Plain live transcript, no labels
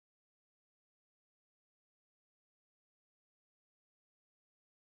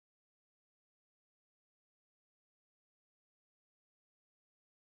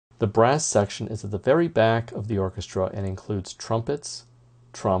The brass section is at the very back of the orchestra and includes trumpets,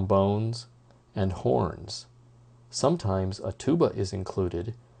 trombones, and horns. Sometimes a tuba is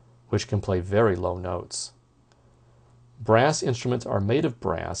included, which can play very low notes. Brass instruments are made of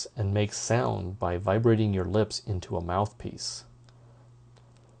brass and make sound by vibrating your lips into a mouthpiece.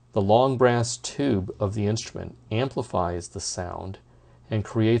 The long brass tube of the instrument amplifies the sound and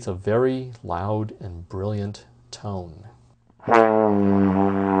creates a very loud and brilliant tone.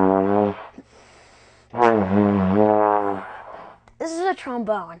 This is a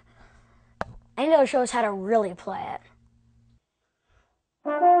trombone. I need to show us how to really play it.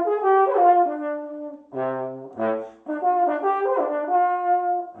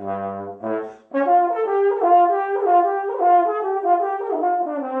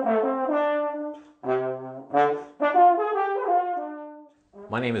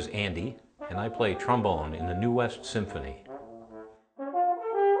 My name is Andy, and I play trombone in the New West Symphony.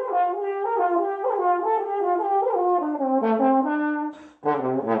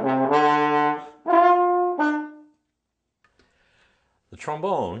 The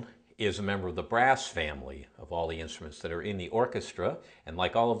trombone is a member of the brass family of all the instruments that are in the orchestra, and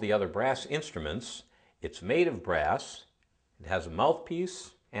like all of the other brass instruments, it's made of brass. It has a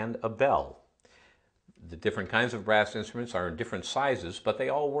mouthpiece and a bell. The different kinds of brass instruments are in different sizes, but they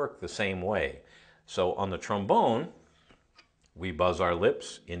all work the same way. So on the trombone, we buzz our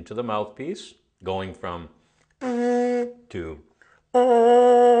lips into the mouthpiece, going from to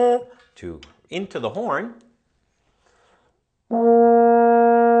into the horn.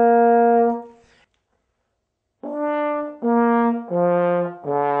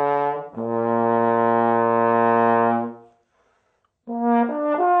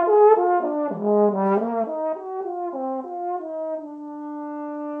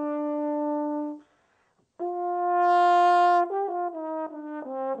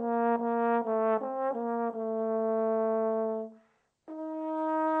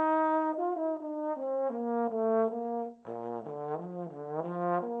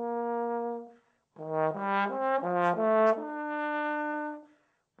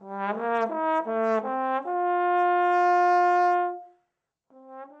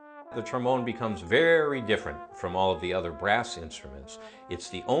 The trombone becomes very different from all of the other brass instruments. It's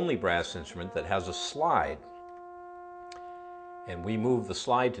the only brass instrument that has a slide. And we move the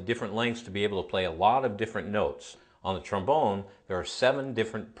slide to different lengths to be able to play a lot of different notes. On the trombone, there are 7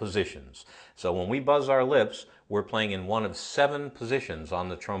 different positions. So when we buzz our lips, we're playing in one of 7 positions on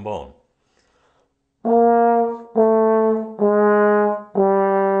the trombone.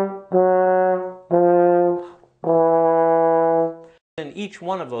 In each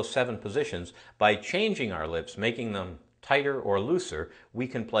one of those 7 positions, by changing our lips, making them tighter or looser, we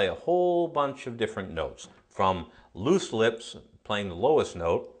can play a whole bunch of different notes. From loose lips, playing the lowest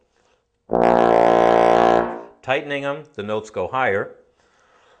note, tightening them, the notes go higher.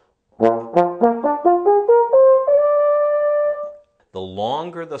 The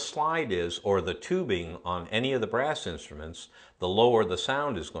longer the slide is, or the tubing on any of the brass instruments, the lower the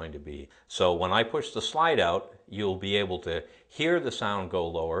sound is going to be. So when I push the slide out, you'll be able to hear the sound go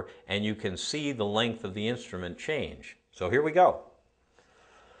lower, and you can see the length of the instrument change. So here we go.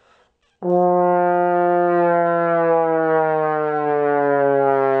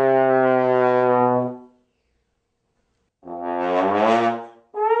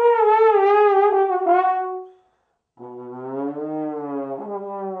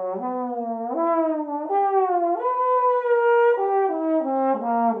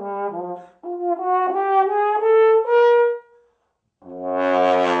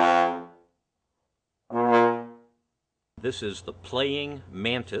 This is the Playing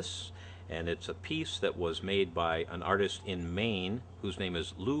Mantis, and it's a piece that was made by an artist in Maine whose name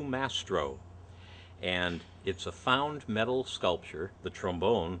is Lou Mastro. And it's a found metal sculpture. The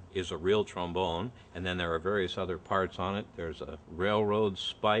trombone is a real trombone, and then there are various other parts on it. There's a railroad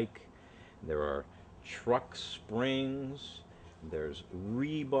spike, there are truck springs, there's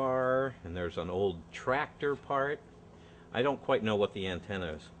rebar, and there's an old tractor part. I don't quite know what the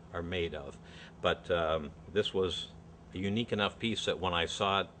antennas are made of, but this was a unique enough piece that when I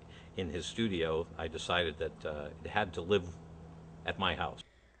saw it in his studio, I decided that it had to live at my house.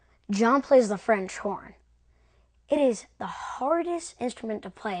 John plays the French horn. It is the hardest instrument to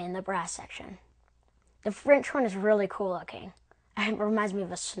play in the brass section. The French horn is really cool looking. It reminds me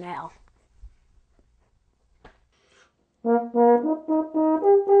of a snail.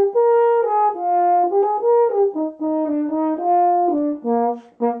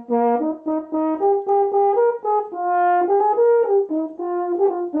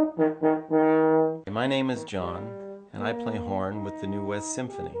 My name is John, and I play horn with the New West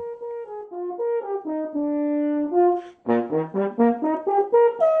Symphony.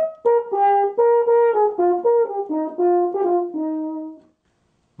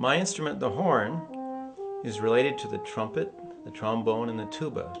 My instrument, the horn, is related to the trumpet, the trombone, and the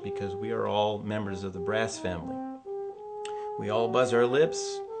tuba because we are all members of the brass family. We all buzz our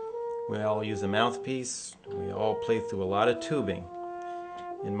lips, we all use a mouthpiece, we all play through a lot of tubing.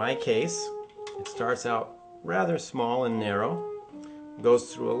 In my case, it starts out rather small and narrow,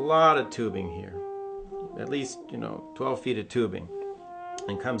 goes through a lot of tubing here, at least 12 feet of tubing,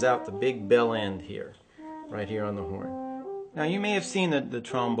 and comes out the big bell end here, right here on the horn. Now you may have seen the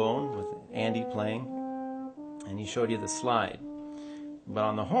trombone with Andy playing, and he showed you the slide. But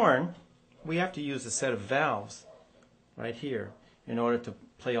on the horn, we have to use a set of valves right here in order to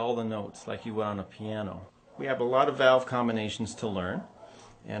play all the notes like you would on a piano. We have a lot of valve combinations to learn,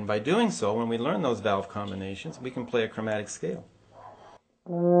 and by doing so, when we learn those valve combinations, we can play a chromatic scale.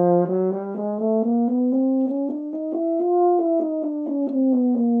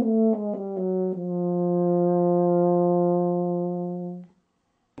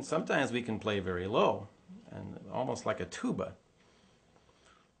 Sometimes we can play very low, and almost like a tuba.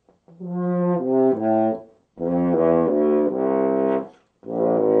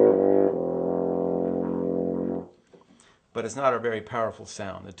 But it's not a very powerful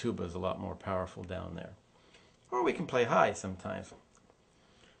sound. The tuba is a lot more powerful down there. Or we can play high sometimes.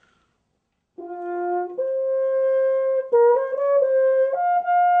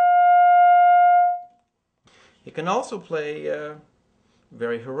 It can also play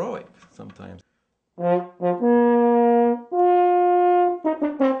very heroic sometimes.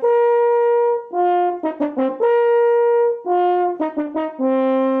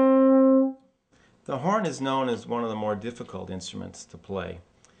 The horn is known as one of the more difficult instruments to play,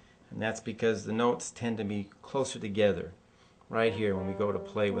 and that's because the notes tend to be closer together. Right here, when we go to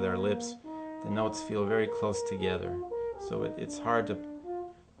play with our lips, the notes feel very close together. So it's hard to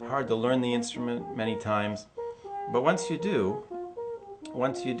learn the instrument many times, but once you do,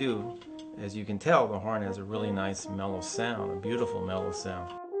 as you can tell, the horn has a really nice mellow sound, a beautiful mellow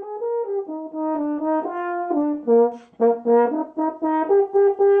sound.